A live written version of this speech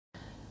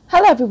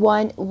Hello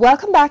everyone,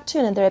 welcome back to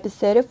another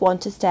episode of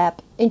Want to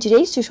Step. In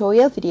today's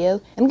tutorial video,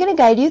 I'm going to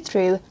guide you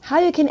through how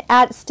you can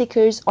add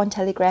stickers on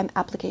Telegram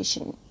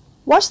application.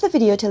 Watch the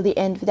video till the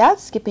end without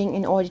skipping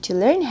in order to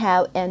learn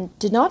how, and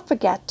do not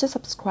forget to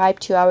subscribe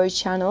to our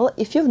channel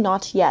if you've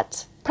not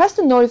yet. Press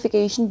the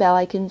notification bell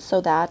icon so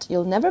that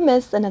you'll never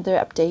miss another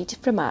update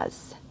from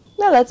us.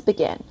 Now let's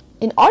begin.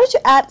 In order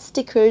to add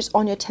stickers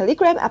on your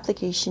Telegram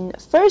application,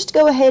 first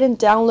go ahead and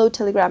download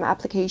Telegram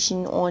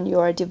application on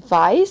your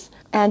device,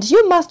 and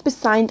you must be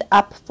signed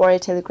up for a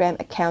Telegram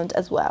account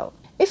as well.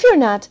 If you're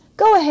not,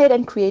 go ahead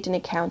and create an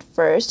account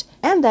first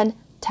and then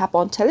tap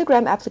on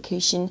Telegram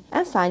application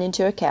and sign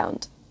into your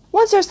account.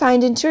 Once you're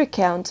signed into your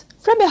account,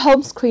 from your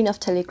home screen of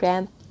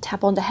Telegram,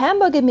 tap on the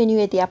Hamburger menu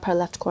at the upper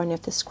left corner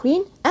of the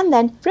screen, and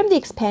then from the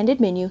expanded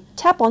menu,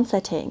 tap on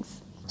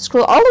Settings.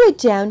 Scroll all the way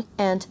down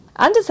and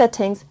under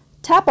Settings,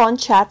 tap on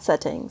Chat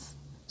Settings.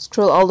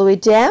 Scroll all the way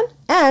down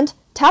and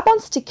tap on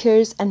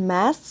Stickers and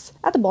Masks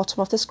at the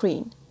bottom of the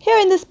screen. Here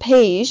in this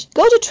page,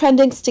 go to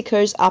Trending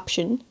Stickers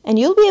option and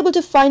you'll be able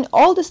to find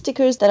all the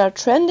stickers that are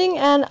trending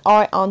and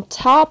are on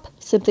top.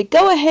 Simply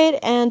go ahead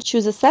and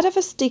choose a set of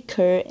a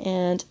sticker,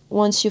 and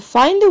once you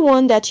find the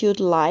one that you'd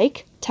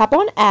like, tap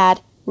on Add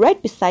right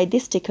beside the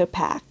sticker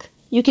pack.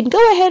 You can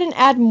go ahead and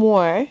add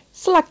more,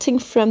 selecting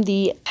from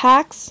the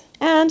packs,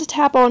 and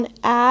tap on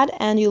Add,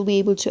 and you'll be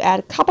able to add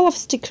a couple of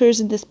stickers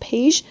in this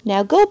page.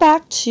 Now go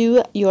back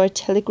to your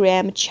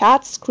Telegram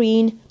chat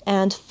screen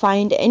and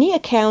find any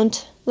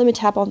account. Let me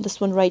tap on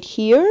this one right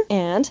here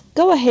and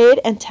go ahead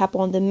and tap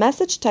on the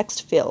message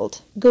text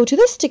field. Go to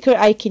the sticker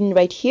icon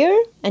right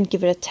here and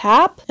give it a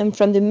tap, and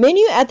from the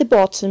menu at the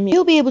bottom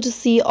you'll be able to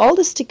see all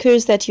the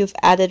stickers that you've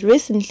added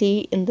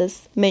recently in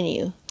this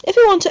menu. If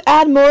you want to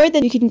add more,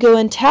 then you can go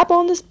and tap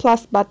on this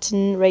plus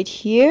button right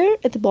here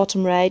at the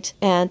bottom right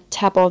and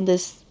tap on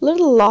this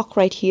little lock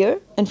right here,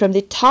 and from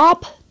the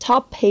top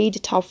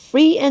paid, top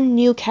free and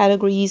new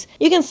categories,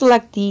 you can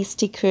select the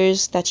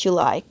stickers that you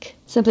like.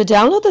 Simply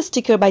download the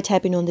sticker by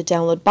tapping on the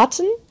download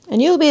button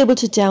and you'll be able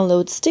to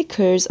download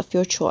stickers of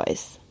your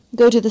choice.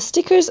 Go to the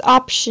stickers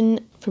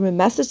option from a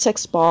message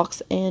text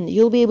box and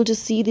you'll be able to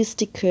see the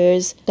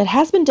stickers that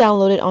has been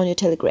downloaded on your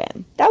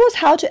Telegram. That was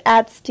how to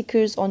add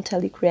stickers on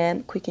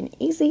Telegram, quick and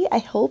easy. I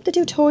hope the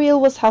tutorial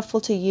was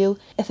helpful to you.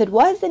 If it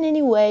was in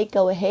any way,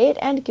 go ahead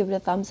and give it a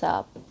thumbs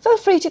up. Feel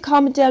free to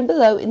comment down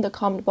below in the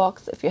comment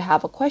box if you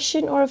have a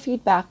question or a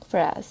feedback for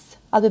us.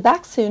 I'll be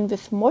back soon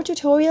with more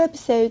tutorial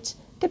episodes.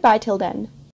 Goodbye till then.